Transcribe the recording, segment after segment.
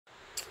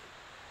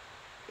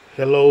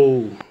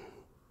Hello,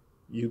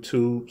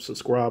 YouTube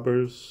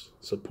subscribers,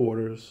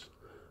 supporters,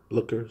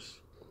 lookers.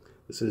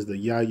 This is the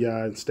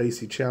Yaya and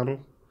Stacy channel,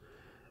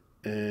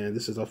 and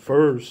this is our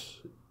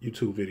first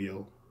YouTube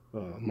video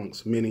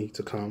amongst many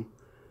to come.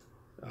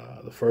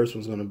 The first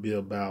one's going to be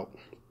about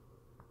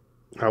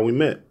how we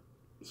met.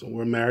 So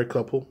we're a married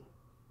couple.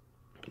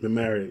 Been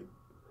married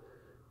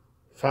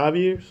 5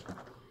 years?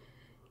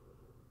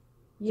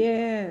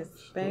 Yes,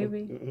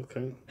 baby.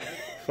 Okay.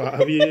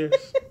 5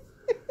 years.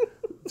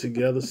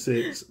 Together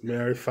 6,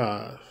 married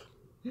 5.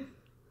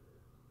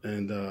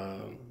 And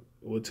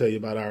we'll tell you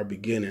about our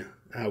beginning,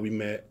 how we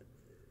met,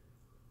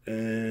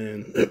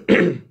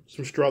 and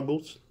some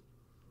struggles,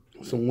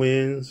 some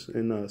wins,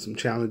 and some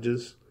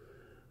challenges,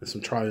 and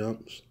some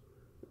triumphs.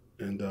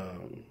 And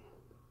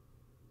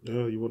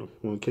you want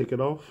to kick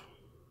it off?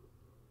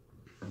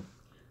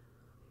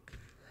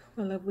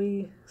 Well, if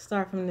we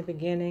start from the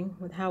beginning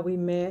with how we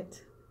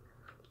met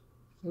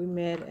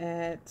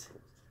at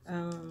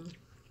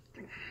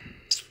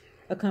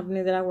a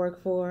company that I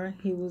work for.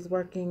 He was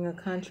working a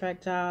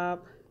contract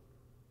job,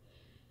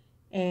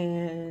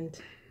 and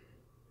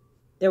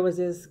there was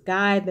this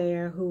guy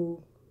there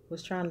who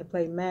was trying to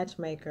play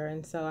matchmaker,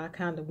 and so I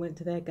kind of went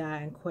to that guy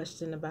and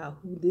questioned about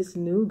who this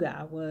new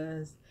guy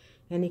was,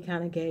 and he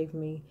kind of gave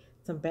me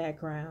some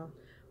background.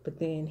 But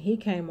then he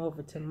came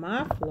over to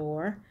my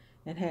floor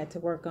and had to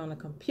work on a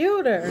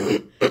computer,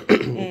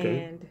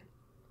 Okay. and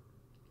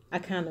I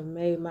kind of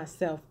made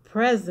myself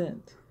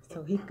present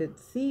so he could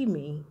see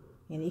me.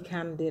 And he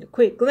kind of did a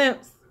quick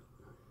glimpse.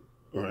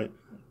 All right.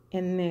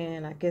 And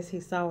then I guess he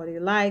saw what he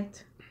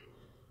liked.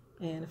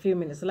 And a few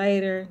minutes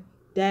later,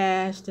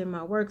 dashed in my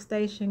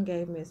workstation,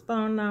 gave me his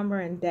phone number,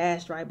 and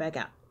dashed right back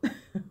out.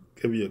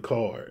 Give you a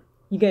card.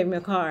 You gave me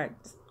a card.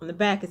 On the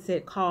back it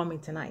said, "Call me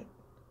tonight."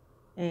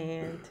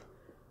 And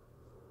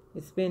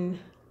it's been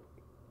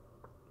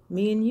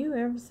me and you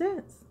ever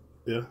since.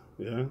 Yeah.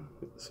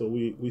 So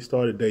we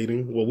started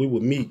dating. Well, we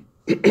would meet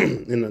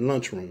in the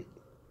lunchroom.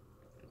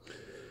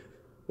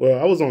 Well,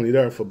 I was only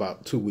there for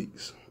about 2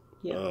 weeks.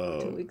 Yeah,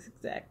 2 weeks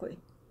exactly.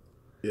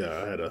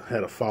 Yeah, I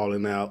had a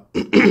falling out.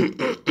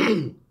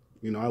 I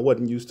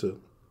wasn't used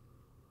to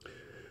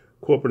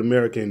corporate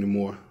America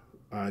anymore.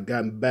 I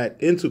got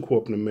back into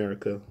corporate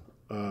America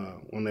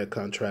on that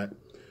contract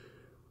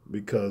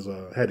because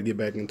I had to get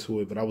back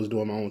into it. But I was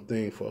doing my own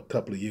thing for a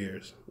couple of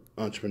years,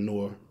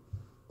 entrepreneur.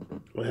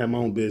 I had my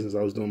own business.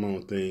 I was doing my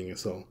own thing, and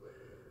so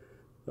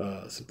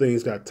some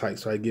things got tight.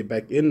 So I get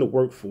back in the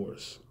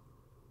workforce.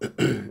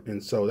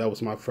 And so that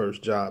was my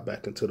first job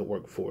back into the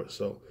workforce.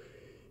 So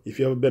if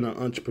you've ever been an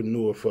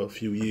entrepreneur for a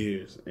few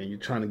years and you're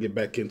trying to get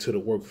back into the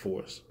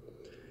workforce,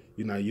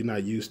 you're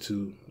not used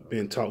to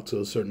being talked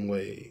to a certain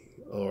way,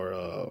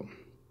 or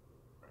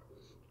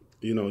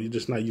you're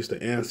just not used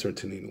to answering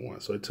to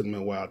anyone. So it took me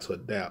a while to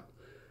adapt.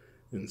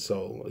 And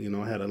so,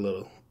 I had a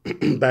little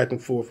back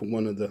and forth with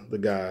one of the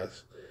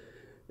guys,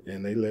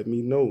 and they let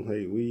me know,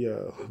 hey, we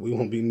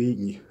won't be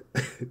needing you.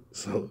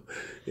 So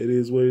it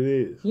is what it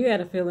is. You had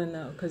a feeling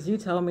though, because you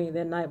told me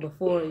that night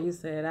before, you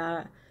said,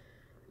 I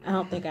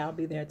don't think I'll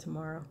be there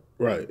tomorrow.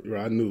 Right.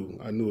 I knew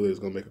they was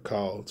gonna make a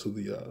call to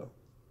the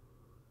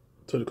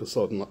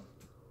consultant.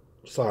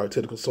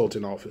 To the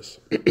consulting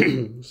office.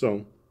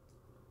 So,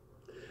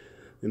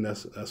 and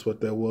that's what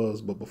that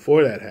was. But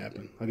before that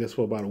happened, I guess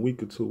for about a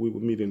week or two, we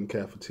would meet in the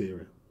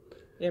cafeteria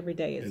every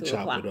day at 2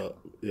 chop o'clock. it up.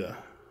 Yeah,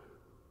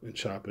 and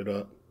chop it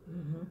up.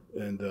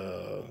 Mm-hmm.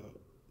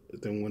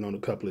 And then went on a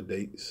couple of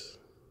dates.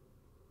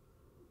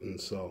 And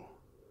so,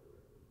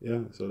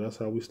 yeah, so that's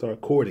how we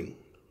started courting.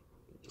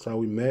 That's how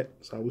we met.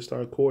 That's how we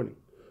started courting.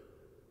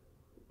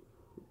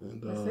 And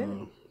That's it.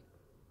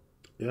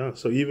 yeah,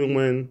 so even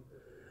when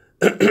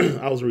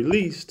I was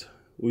released,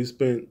 we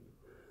spent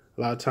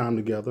a lot of time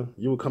together.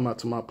 You would come out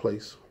to my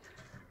place.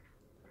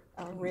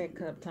 Oh, red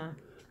cup time.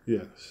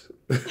 Yes.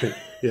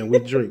 Yeah, we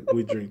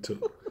drink too.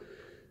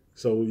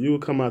 So you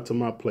would come out to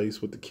my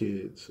place with the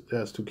kids.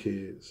 That's 2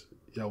 kids.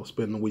 Y'all would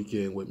spend the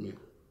weekend with me.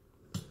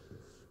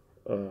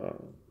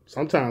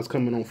 Sometimes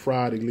coming on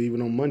Friday,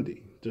 leaving on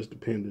Monday, just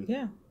depending.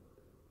 Yeah.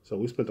 So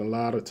we spent a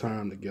lot of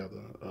time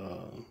together.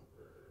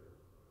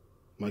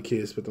 My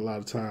kids spent a lot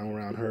of time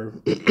around her.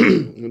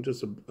 And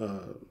just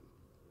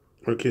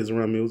her kids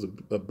around me. It was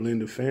a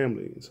blended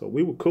family. So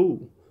we were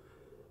cool.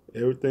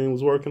 Everything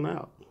was working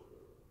out.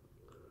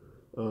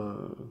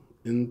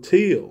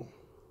 Until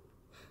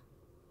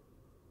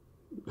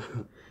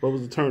what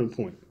was the turning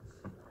point?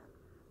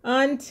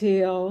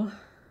 Until,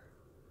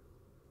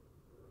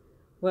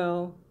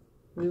 well,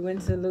 we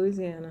went to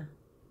Louisiana,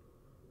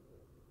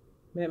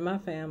 met my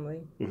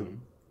family, Mm-hmm.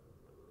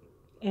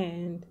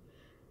 and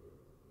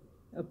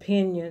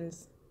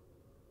opinions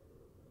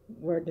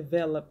were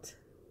developed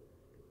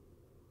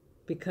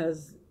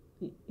because,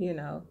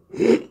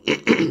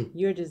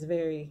 you're just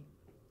very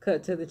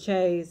cut to the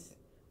chase,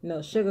 no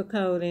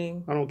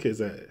sugarcoating. I don't kiss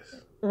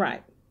ass.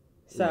 Right.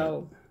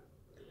 So. Right.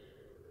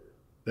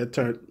 That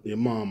turned your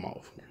mom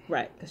off.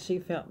 Right, because she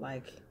felt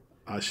like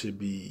I should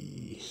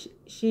be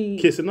she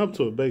kissing up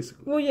to her,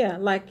 basically. Well, yeah,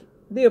 like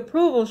the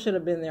approval should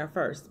have been there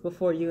first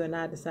before you and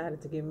I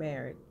decided to get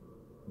married.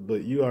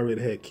 But you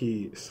already had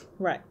kids.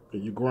 Right.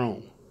 And you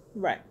grown.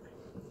 Right.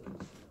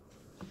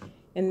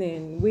 And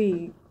then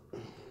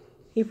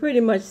he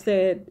pretty much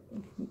said,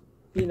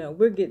 you know,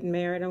 we're getting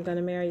married. I'm going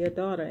to marry your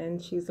daughter.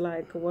 And she's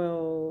like,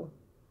 well,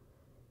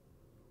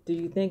 do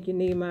you think you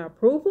need my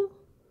approval?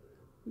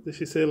 Did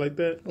she say it like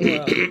that?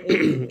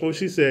 Well, well,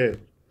 she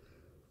said,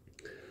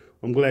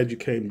 I'm glad you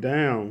came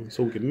down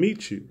so we can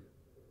meet you,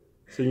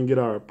 so you can get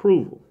our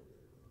approval.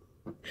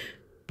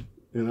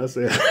 And I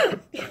said,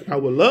 I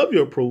would love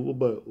your approval,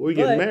 but we're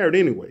getting married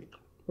anyway.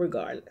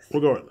 Regardless.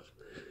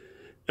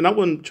 And I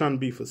wasn't trying to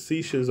be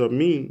facetious or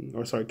mean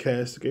or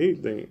sarcastic or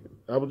anything.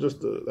 I was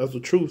just, that's the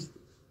truth.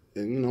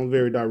 And, you know,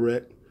 very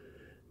direct.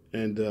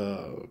 And,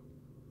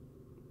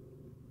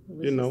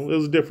 you know, it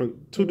was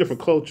different, two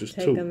different cultures,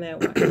 too. That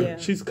one, yeah.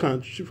 She's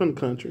from the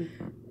country.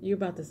 You're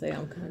about to say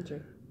I'm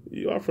country.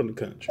 You are from the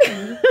country.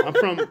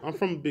 I'm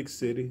from a big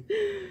city.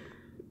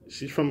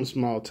 She's from a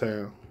small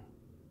town.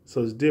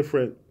 So it's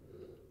different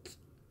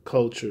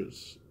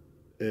cultures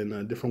and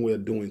a different way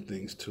of doing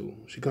things, too.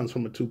 She comes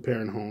from a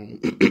 2-parent home,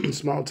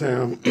 small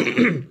town.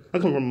 I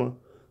come from a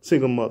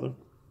single mother.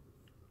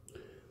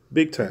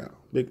 Big town,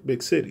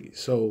 big city.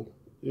 So,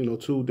 you know,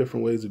 2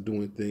 different ways of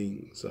doing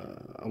things.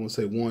 I won't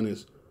say one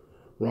is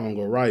wrong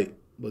or right,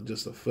 but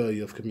just a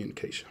failure of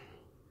communication.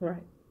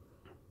 Right.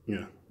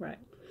 Yeah. Right.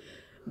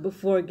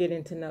 Before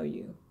getting to know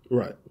you.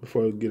 Right.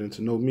 Before getting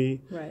to know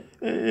me. Right.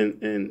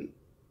 And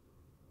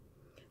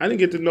I didn't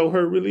get to know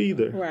her really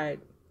either. Right.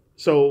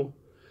 So,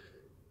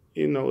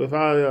 you know, if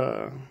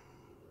I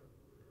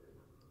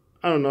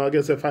don't know, I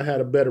guess if I had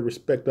a better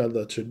respect of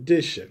the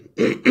tradition,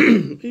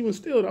 even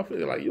still, I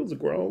feel like you was a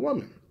grown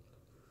woman.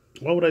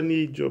 Why would I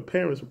need your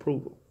parents'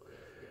 approval?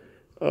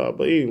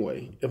 But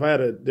anyway, if I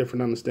had a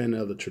different understanding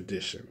of the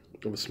tradition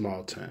of a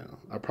small town,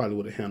 I probably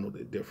would have handled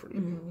it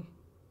differently. Mm-hmm.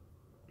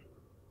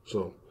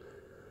 So,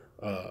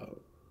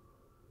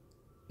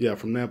 yeah,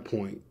 from that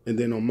point. And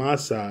then on my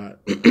side,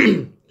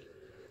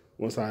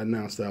 once I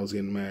announced that I was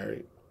getting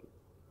married,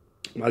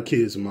 my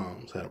kids'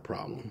 moms had a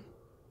problem.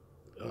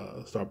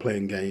 Start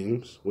playing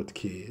games with the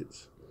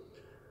kids,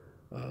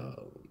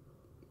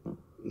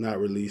 not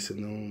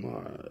releasing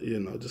them, you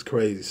know, just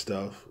crazy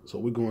stuff. So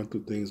we're going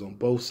through things on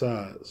both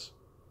sides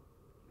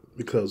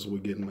because we're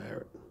getting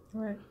married.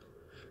 Right.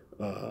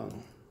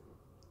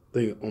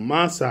 On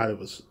my side, it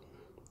was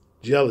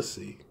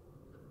jealousy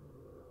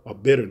or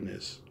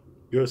bitterness.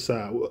 Your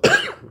side was,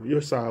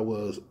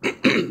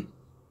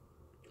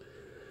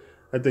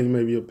 I think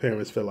maybe your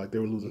parents felt like they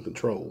were losing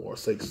control or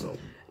say so.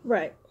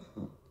 Right.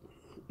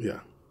 Yeah,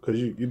 because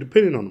you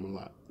depended on them a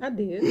lot. I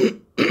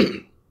did.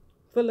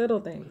 For little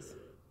things.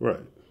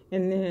 Right.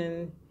 And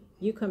then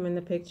you come in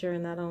the picture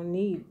and I don't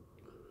need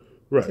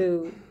right.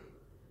 to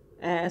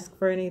ask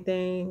for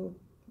anything.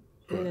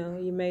 Right. You know,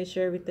 you made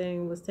sure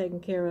everything was taken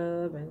care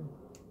of, and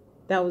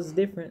that was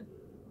different.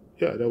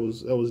 Yeah, that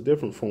was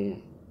different for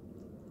them.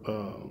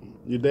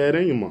 Your dad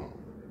and your mom.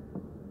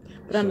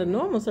 But under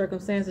normal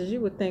circumstances, you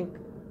would think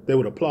they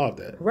would applaud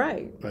that.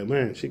 Right. Like,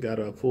 man, she got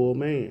a full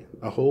man,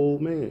 a whole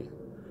man.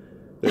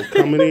 They're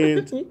coming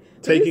in,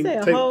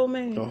 whole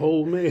man. A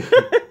whole man.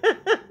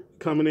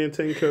 Coming in,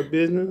 taking care of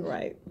business.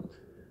 Right.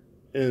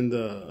 And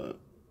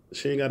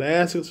she ain't got to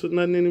ask us for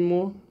nothing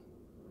anymore.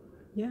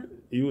 Yeah.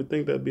 You would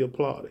think that'd be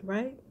applauded.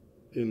 Right.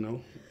 You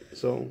know?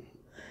 So,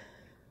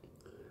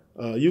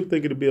 you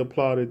think it'd be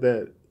applauded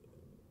that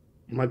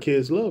my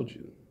kids loved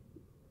you.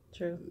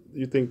 True.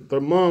 You think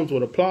their moms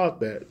would applaud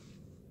that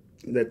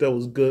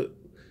was good.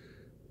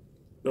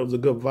 That was a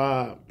good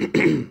vibe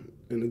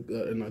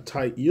in a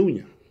tight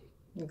union.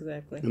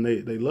 Exactly. And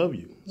they love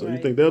you. So right.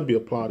 You think they'll be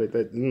applauded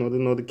that, you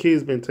know, the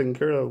kids been taken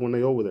care of when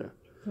they over there.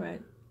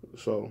 Right.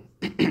 So,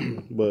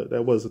 but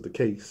that wasn't the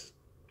case.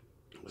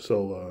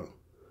 So,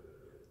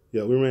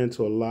 yeah, we ran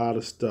into a lot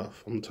of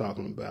stuff I'm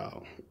talking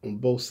about on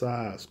both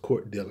sides,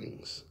 court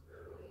dealings.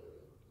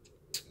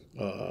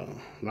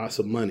 Lots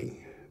of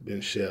money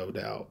been shelved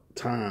out,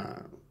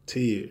 time,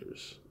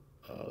 tears,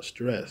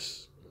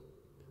 stress.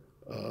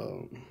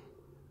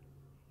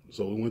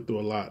 So we went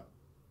through a lot.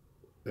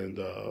 And,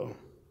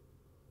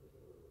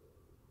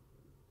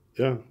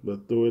 yeah,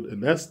 but through it,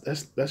 and that's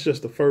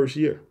just the first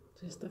year.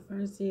 Just the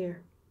first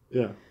year.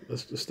 Yeah,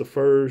 that's the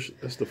first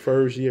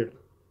year.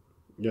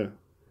 Yeah,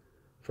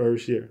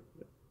 first year.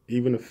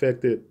 Even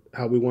affected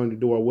how we wanted to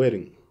do our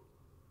wedding.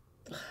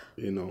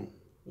 You know.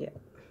 Yeah.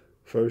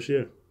 First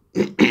year.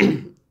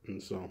 And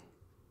so,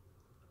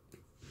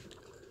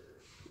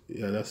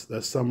 yeah,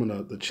 that's some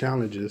of the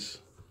challenges